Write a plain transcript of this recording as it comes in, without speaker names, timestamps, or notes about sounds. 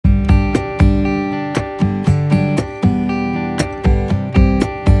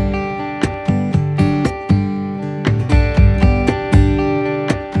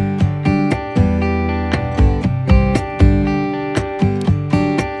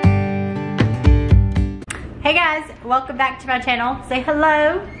Hey guys, welcome back to my channel. Say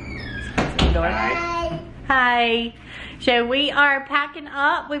hello. Hi. Hi. So we are packing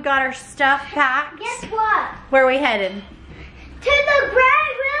up. We've got our stuff packed. Guess what? Where are we headed? To the Great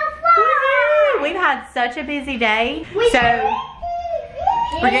Wheel Fly. We've had such a busy day. So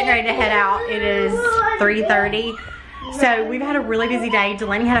we're getting ready to head out. It is 3:30. So we've had a really busy day.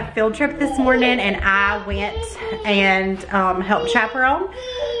 Delaney had a field trip this morning and I went and helped chaperone.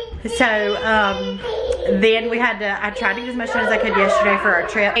 So then we had to, I tried to get as much done as I could yesterday for our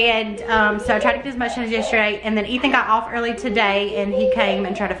trip. And so I tried to get as much done as yesterday, and then Ethan got off early today and he came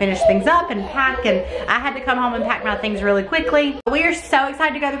and tried to finish things up and pack, and I had to come home and pack my things really quickly. We are so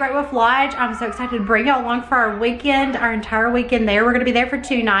excited to go to the Great Wolf Lodge. I'm so excited to bring y'all along for our weekend, our entire weekend there. We're gonna be there for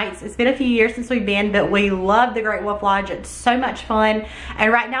 2 nights. It's been a few years since we've been, but we love the Great Wolf Lodge. It's so much fun.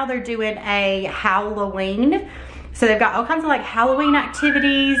 And right now they're doing a Halloween. So they've got all kinds of like Halloween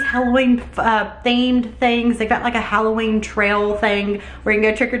activities, Halloween themed things. They've got like a Halloween trail thing where you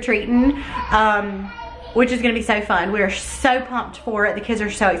can go trick-or-treating, which is gonna be so fun. We are so pumped for it. The kids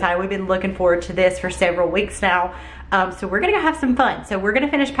are so excited. We've been looking forward to this for several weeks now. So we're gonna go have some fun. So we're gonna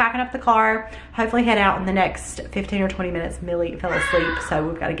finish packing up the car, hopefully head out in the next 15 or 20 minutes. Millie fell asleep, so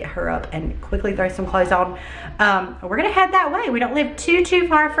we've gotta get her up and quickly throw some clothes on. We're gonna head that way. We don't live too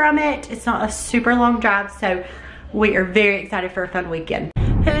far from it. It's not a super long drive, so we are very excited for a fun weekend.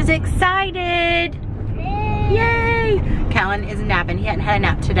 Who's excited? Yay! Callan is napping. He hadn't had a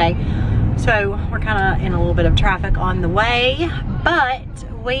nap today. So we're kind of in a little bit of traffic on the way, but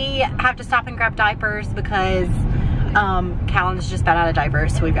we have to stop and grab diapers because Callan's just about out of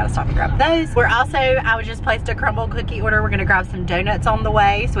diapers, so we've got to stop and grab those. We're also, I just placed a crumble cookie order. We're gonna grab some donuts on the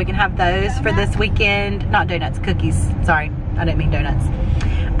way so we can have those for this weekend. Not donuts, cookies. Sorry, I didn't mean donuts.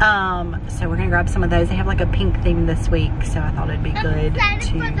 So we're gonna grab some of those. They have like a pink theme this week, so I thought it'd be good to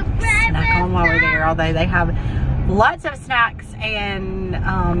snack on while we're there. Although they have lots of snacks and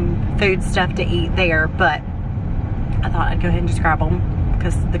food stuff to eat there, but I thought I'd go ahead and just grab them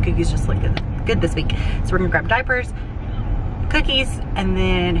because the cookies just look good this week. So we're gonna grab diapers, cookies, and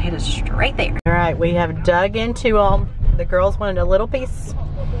then head straight there. All right, we have dug into them. The girls wanted a little piece.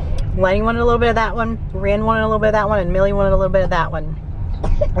 Lenny wanted a little bit of that one. Ren wanted a little bit of that one, and Millie wanted a little bit of that one.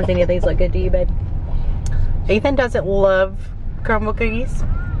 Does any of these look good to you, babe? Ethan doesn't love crumble cookies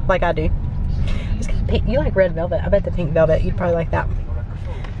like I do. It's kind of pink. You like red velvet. I bet the pink velvet, you'd probably like that.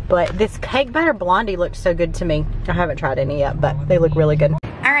 But this cake batter blondie looks so good to me. I haven't tried any yet, but they look really good.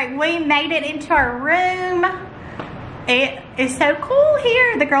 All right, we made it into our room. It is so cool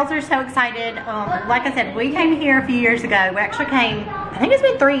here. The girls are so excited. Like I said, we came here a few years ago. We actually came, I think it's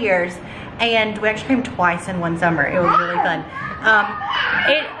been 3 years, and we actually came twice in one summer. It was really fun.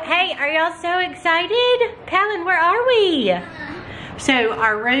 Hey, are y'all so excited? Callan, where are we? So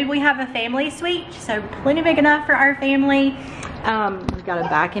our room, we have a family suite, so plenty big enough for our family. We've got a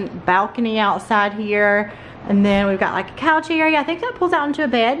balcony outside here, and then we've got like a couch area. I think that pulls out into a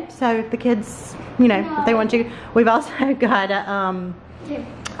bed, so if the kids, you know, if they want to. We've also got a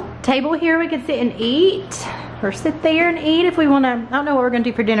table here we could sit and eat, or sit there and eat if we want to. I don't know what we're gonna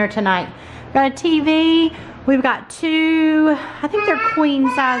do for dinner tonight. We've got a TV. We've got 2, I think they're queen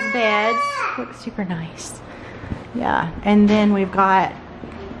size beds. Looks super nice. Yeah, and then we've got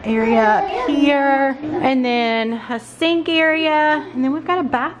area up here, and then a sink area, and then we've got a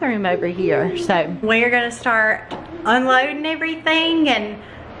bathroom over here. So we're gonna start unloading everything and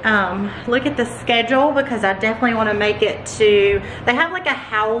look at the schedule, because I definitely want to make it to, they have like a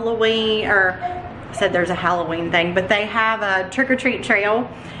Halloween, or I said there's a Halloween thing, but they have a trick-or-treat trail,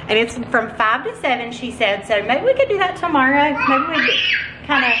 and it's from 5 to 7, she said. So maybe we could do that tomorrow. Maybe we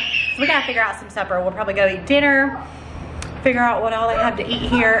kind of, we gotta figure out some supper. We'll probably go eat dinner, figure out what all they have to eat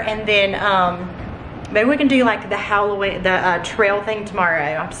here, and then maybe we can do like the Halloween, the trail thing tomorrow.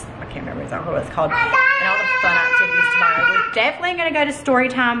 I can't remember exactly what it's called, and all the fun activities tomorrow. We're definitely gonna go to story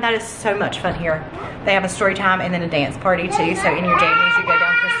time. That is so much fun here. They have a story time and then a dance party too. So in your jammies, you go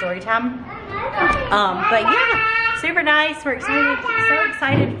down for story time. But yeah, super nice. We're excited, so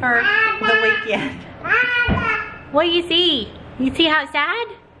excited for the weekend. What do you see? You see how it's sad?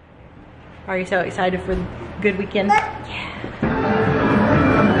 Are you so excited for the good weekend? Yeah. All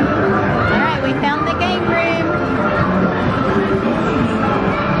right, we found the game room.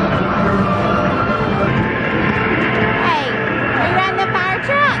 Hey, we ran the fire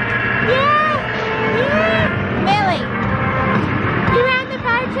truck. Yeah, yeah. Millie, you ran the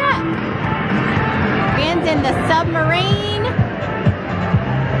fire truck. Ben's in the submarine.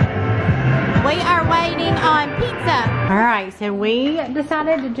 We are waiting on pizza. All right, so we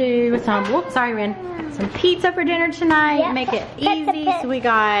decided to do some, whoops, sorry, Ren, some pizza for dinner tonight. Yep. Make it easy. So we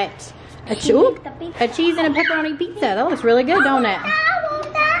got A cheese and a pepperoni pizza. That looks really good, don't it? I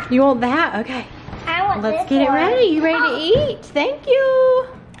want that. You want that? Okay. I want Let's this get it one. ready. You ready to eat? Thank you.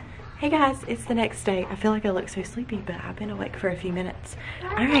 Hey guys, it's the next day. I feel like I look so sleepy, but I've been awake for a few minutes.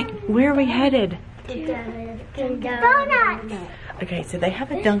 All right, where are we headed? Donuts. Okay, so they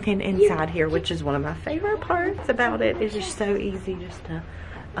have a Dunkin' inside here, which is one of my favorite parts about it. It's just so easy just to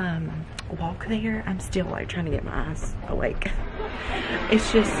walk there. I'm still like trying to get my eyes awake.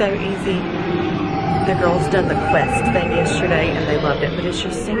 It's just so easy. The girls done the Quest thing yesterday and they loved it, but it's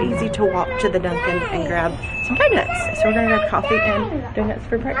just so easy to walk to the Dunkin' and grab some donuts. So we're gonna grab coffee and donuts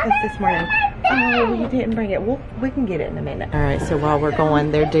for breakfast this morning. Oh, you didn't bring it. Well, we can get it in a minute. All right, so while we're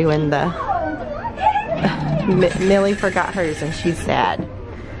going, they're doing the, Millie forgot hers and she's sad.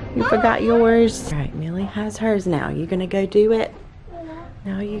 You forgot yours? All right, Millie has hers now. You gonna go do it?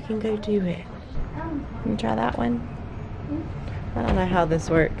 Now you can go do it. Can you try that one? I don't know how this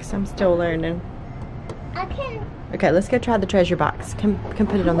works. I'm still learning. I can. Okay, let's go try the treasure box. Can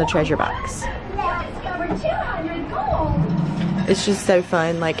put it on the treasure box. It's just so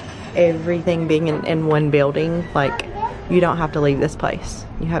fun, like everything being in one building. Like you don't have to leave this place.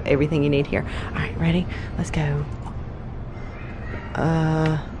 You have everything you need here. All right, ready? Let's go.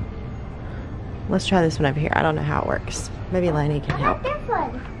 Let's try this one over here. I don't know how it works. Maybe Laney can help. This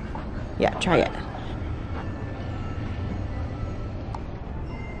one. Yeah, try it.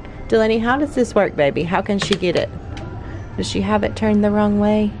 Delaney, how does this work, baby? How can she get it? Does she have it turned the wrong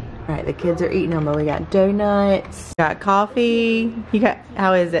way? All right, the kids are eating them, but we got donuts, got coffee. You got,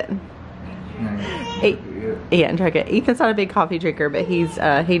 how is it? Yeah, try it. Ethan's not a big coffee drinker, but he's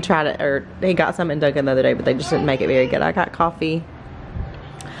he tried it, or he got some in Dunkin' the other day, but they just didn't make it very good. I got coffee,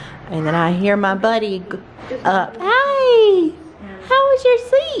 and then I hear my buddy up. Hi, how was your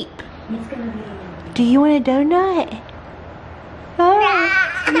sleep? Do you want a donut? Yeah.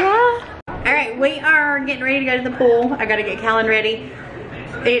 All right, we are getting ready to go to the pool. I gotta get Callan ready.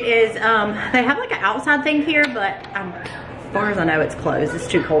 It is, they have like an outside thing here, but as far as I know, it's closed. It's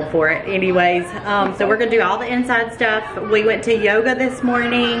too cold for it anyways. So we're gonna do all the inside stuff. We went to yoga this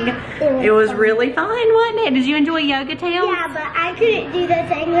morning. It was really fun, wasn't it? Did you enjoy yoga, Tail? Yeah, but I couldn't do the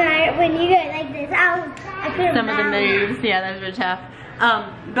thing when you go like this. I couldn't Some of the moves, yeah, those were tough.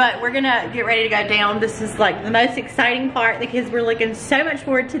 But we're gonna get ready to go down. This is like the most exciting part. The kids were looking so much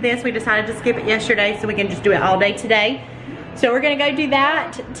forward to this. We decided to skip it yesterday so we can just do it all day today. So we're gonna go do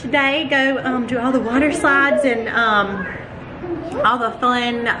that today. Go do all the water slides and all the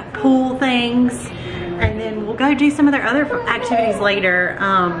fun pool things. And then we'll go do some of their other activities later.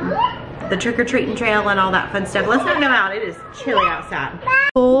 The trick-or-treating trail and all that fun stuff. Let's not go out. It is chilly outside.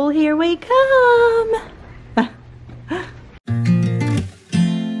 Pool, here we come.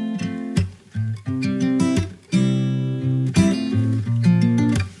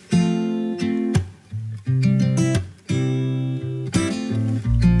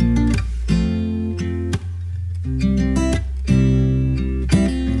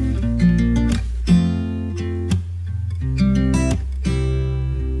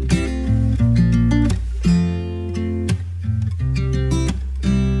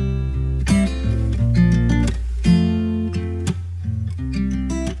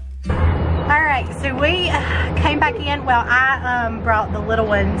 So we came back in. Well, I brought the little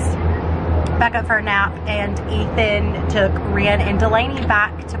ones back up for a nap, and Ethan took Ren and Delaney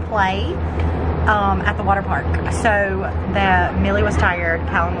back to play at the water park. So Millie was tired,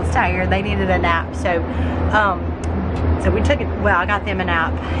 Callan was tired, they needed a nap. So so we took it, well, I got them a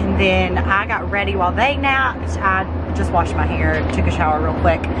nap, and then I got ready while they napped. I just washed my hair, took a shower real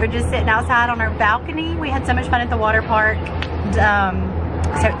quick. We're just sitting outside on our balcony. We had so much fun at the water park.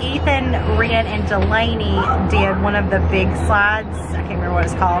 So Ethan, Ren, and Delaney did one of the big slides. I can't remember what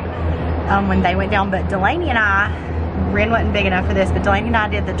it's called when they went down. But Delaney and I, Ren wasn't big enough for this, but Delaney and I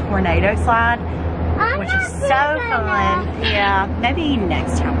did the tornado slide, which is so fun. Yeah, maybe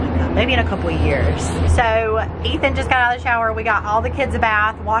next time we go. Maybe in a couple of years. So Ethan just got out of the shower. We got all the kids a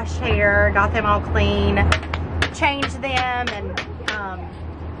bath, washed hair, got them all clean, changed them, and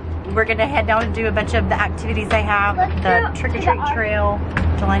we're gonna head down and do a bunch of the activities they have. The trick-or-treat trail.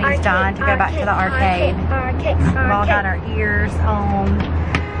 Delaney's dying to go back to the arcade. We've all got our ears on.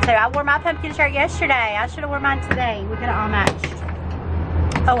 So I wore my pumpkin shirt yesterday. I should have worn mine today. We could have all matched.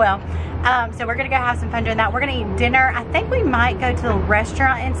 Oh well. So we're gonna go have some fun doing that. We're gonna eat dinner. I think we might go to the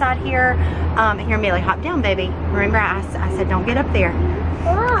restaurant inside here. Here, Millie, hop down, baby. Remember I said don't get up there.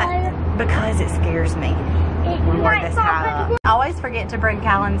 Why? because it scares me when we're this high up. I always forget to bring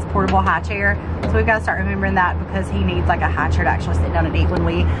Callan's portable high chair, so we've got to start remembering that because he needs like a high chair to actually sit down and eat. When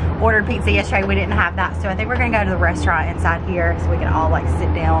we ordered pizza yesterday, we didn't have that, so I think we're gonna go to the restaurant inside here so we can all like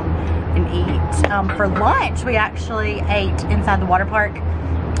sit down and eat. For lunch, we actually ate inside the water park.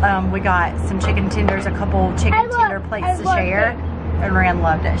 We got some chicken tenders, a couple chicken tender plates to share, and Rand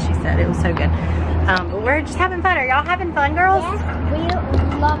loved it. She said it was so good. But we're just having fun. Are y'all having fun, girls? Yes, we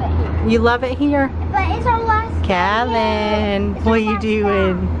love it here. You love it here? But it's our last Callan, what are you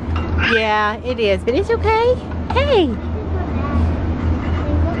doing? Yeah, it is, but it's okay. Hey.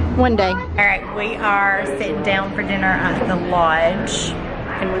 One day. All right, we are sitting down for dinner at the lodge.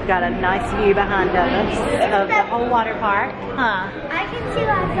 And we've got a nice view behind us of the whole water park. Huh? I can see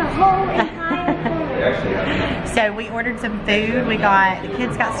like the whole entire So we ordered some food. We got, the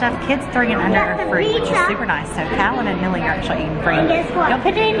kids got stuff. Kids 3 and under are free, which is super nice. So Callan and Millie are actually eating free. And guess what? Don't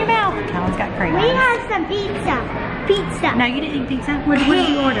put it in your mouth. Callan's got cream. We have some pizza. Pizza. No, you didn't eat pizza. What did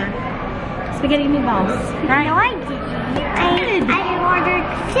you order? Spaghetti and meatballs. Right? No, I didn't. I ordered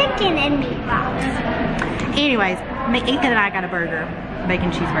chicken and meatballs. Anyways, Ethan and I got a burger.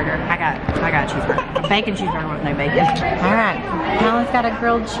 Bacon cheeseburger. I got a cheeseburger. Bacon cheeseburger with no bacon. All right. Callan's got a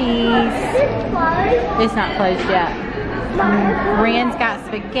grilled cheese. It's not closed yet. Rand's got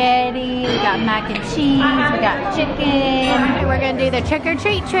spaghetti. We got mac and cheese. We got chicken. We're gonna do the trick or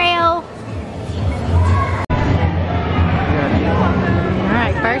treat trail. All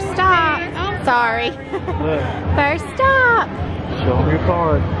right. First stop. Sorry. First stop. Show me your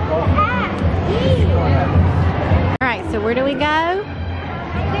card. All right. So where do we go?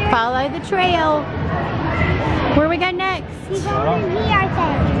 Follow the trail. Where we go next? He's over here, I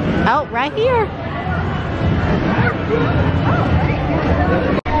think. Oh, right here.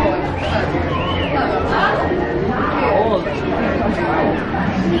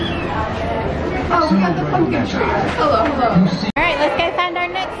 Oh, we got the pumpkin tree. Hello. All right, let's go find our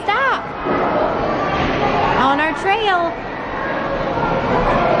next stop on our trail.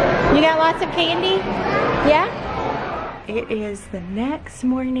 You got lots of candy? Yeah? It is the next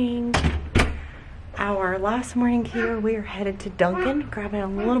morning, our last morning here. We are headed to Dunkin', grabbing a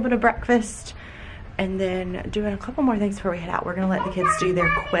little bit of breakfast, and then doing a couple more things before we head out. We're gonna let the kids do their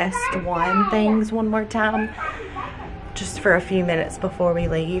Quest 1 things one more time, just for a few minutes before we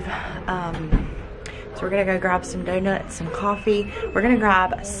leave. So we're gonna go grab some donuts, some coffee. We're gonna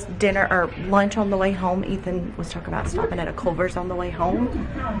grab dinner or lunch on the way home. Ethan was talking about stopping at a Culver's on the way home.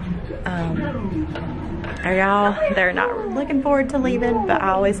 Y'all, they're not looking forward to leaving, but I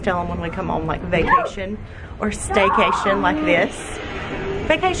always tell them when we come on like vacation or staycation like this,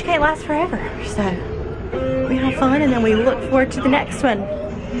 vacation can't last forever. So we have fun and then we look forward to the next one. All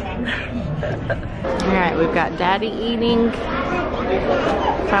right, we've got Daddy eating.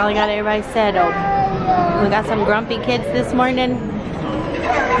 Finally got everybody settled. We got some grumpy kids this morning.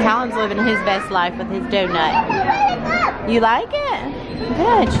 Callan's living his best life with his donut. You like it?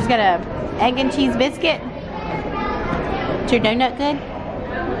 Good. She's got a egg and cheese biscuit. Is your donut good?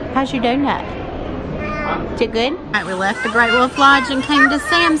 How's your donut? Is it good? All right, we left the Great Wolf Lodge and came to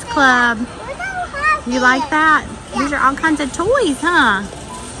Sam's Club. You like that? These are all kinds of toys, huh?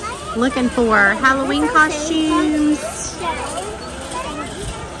 Looking for Halloween costumes.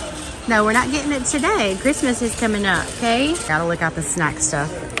 No, we're not getting it today. Christmas is coming up, okay? Gotta look out the snack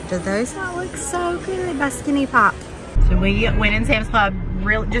stuff. Do those not look so good by Skinny Pop? So we went in Sam's Club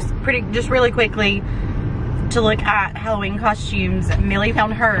just really quickly to look at Halloween costumes. Millie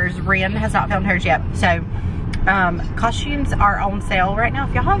found hers. Ren has not found hers yet. So costumes are on sale right now.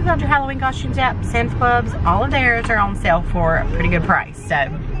 If y'all haven't found your Halloween costumes yet, Sam's Club's, all of theirs are on sale for a pretty good price. So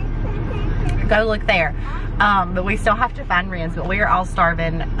go look there. But we still have to find Ren's, but we are all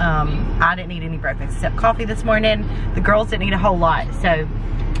starving. I didn't eat any breakfast except coffee this morning. The girls didn't eat a whole lot. So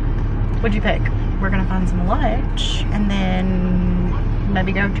what'd you pick? We're gonna find some lunch and then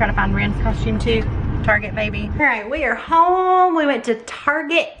maybe go try to find Ren's costume too. Target maybe. All right, we are home. We went to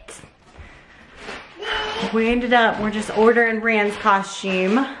Target. We ended up, we're just ordering Ren's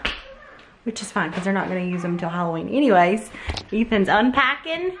costume, which is fine because they're not gonna use them until Halloween anyways. Ethan's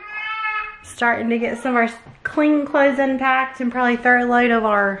unpacking. Starting to get some of our clean clothes unpacked and probably throw a load of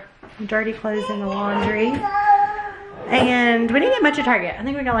our dirty clothes in the laundry. And we didn't get much at Target. I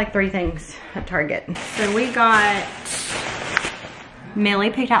think we got like 3 things at Target. So we got, Millie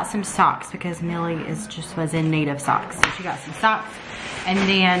picked out some socks because Millie was in need of socks. So she got some socks. And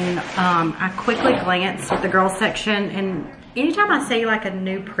then I quickly glanced at the girls section, and anytime I see like a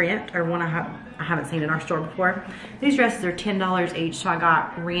new print or one I haven't seen in our store before, these dresses are $10 each, so I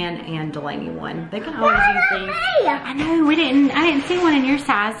got Ren and Delaney one. They can always use these. I know, I didn't see one in your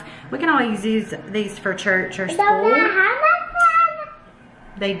size, We can always use these for church or school.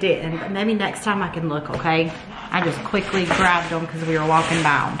 They didn't, but maybe next time I can look, okay? I just quickly grabbed them because we were walking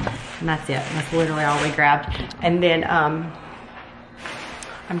by them. And that's it. That's literally all we grabbed. And then, and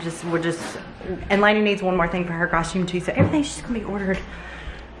Lainey needs one more thing for her costume too, so everything's just gonna be ordered.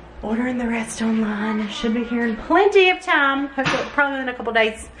 Ordering the rest online. Should be here in plenty of time. Hopefully, probably in a couple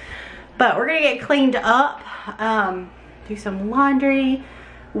days. But we're gonna get cleaned up, do some laundry.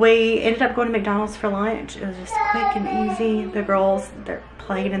 We ended up going to McDonald's for lunch. It was just quick and easy. The girls, they're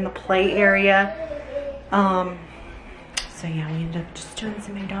playing in the play area. So yeah, we ended up just doing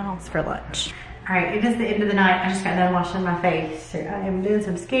some McDonald's for lunch. All right, it is the end of the night. I just got done washing my face. So I am doing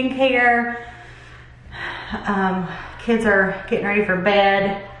some skincare. Kids are getting ready for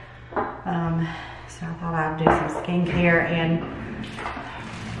bed. So I thought I'd do some skincare and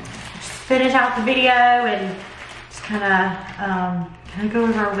just finish out the video and just kind of go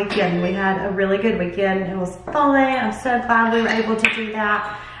over our weekend. We had a really good weekend. It was fun. I'm so glad we were able to do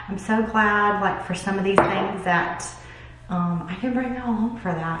that. I'm so glad, like, for some of these things that I can bring you along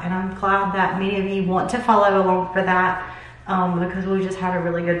for that. And I'm glad that many of you want to follow along for that because we just had a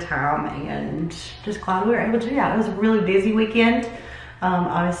really good time and just glad we were able to do that. It was a really busy weekend.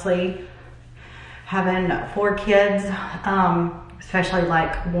 Obviously, having 4 kids, especially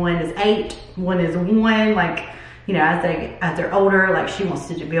like one is 8, one is 1, like, you know, as they're older, like she wants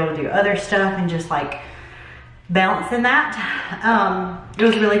to be able to do other stuff and just like balancing that. It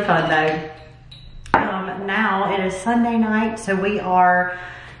was really fun though. Now it is Sunday night, so we are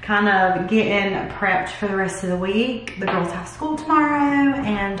kind of getting prepped for the rest of the week. The girls have school tomorrow,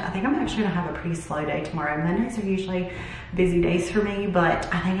 and I think I'm actually gonna have a pretty slow day tomorrow. Mondays are usually busy days for me, but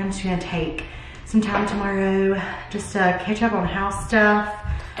I think I'm just gonna take some time tomorrow just to catch up on house stuff.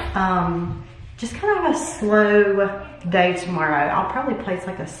 Just kind of have a slow day tomorrow. I'll probably place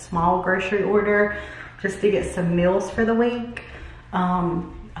like a small grocery order just to get some meals for the week.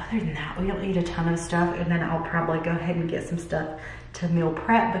 Other than that, we don't eat a ton of stuff, and then I'll probably go ahead and get some stuff to meal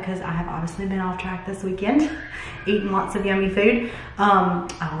prep because I have obviously been off track this weekend, eating lots of yummy food.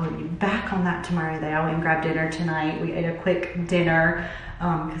 I will be back on that tomorrow though. I went and grabbed dinner tonight. We ate a quick dinner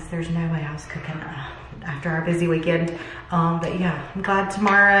because there's no way I was cooking after our busy weekend. But yeah, I'm glad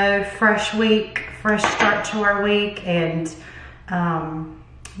tomorrow, fresh week, fresh start to our week, and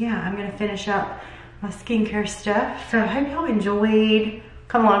yeah, I'm gonna finish up my skincare stuff. So I hope y'all enjoyed.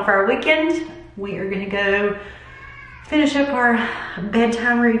 Come along for our weekend. We are gonna go finish up our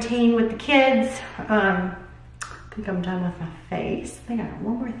bedtime routine with the kids. I think I'm done with my face. I think I got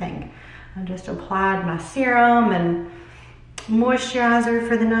one more thing. I just applied my serum and moisturizer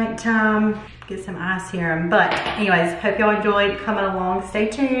for the nighttime. Get some eye serum. But anyways, hope y'all enjoyed coming along. Stay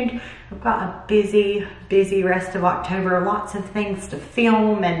tuned. I've got a busy rest of October. Lots of things to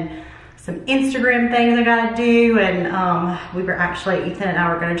film and some Instagram things I gotta do. And we were actually, Ethan and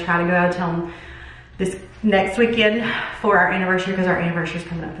I were gonna try to go out of town this next weekend for our anniversary because our anniversary is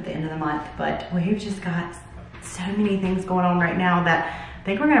coming up at the end of the month. But we've just got so many things going on right now that I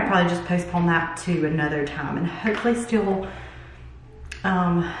think we're gonna probably just postpone that to another time and hopefully still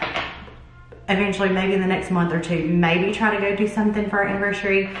eventually, maybe in the next month or two, maybe try to go do something for our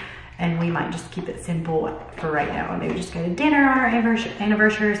anniversary. And we might just keep it simple for right now. Maybe just go to dinner on our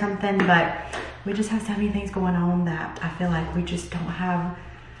anniversary or something. But we just have so many things going on that I feel like we just don't have,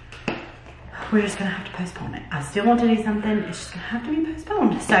 we're just gonna have to postpone it. I still want to do something, it's just gonna have to be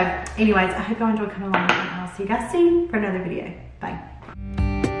postponed. So anyways, I hope y'all enjoyed coming along, and I'll see you guys soon for another video. Bye.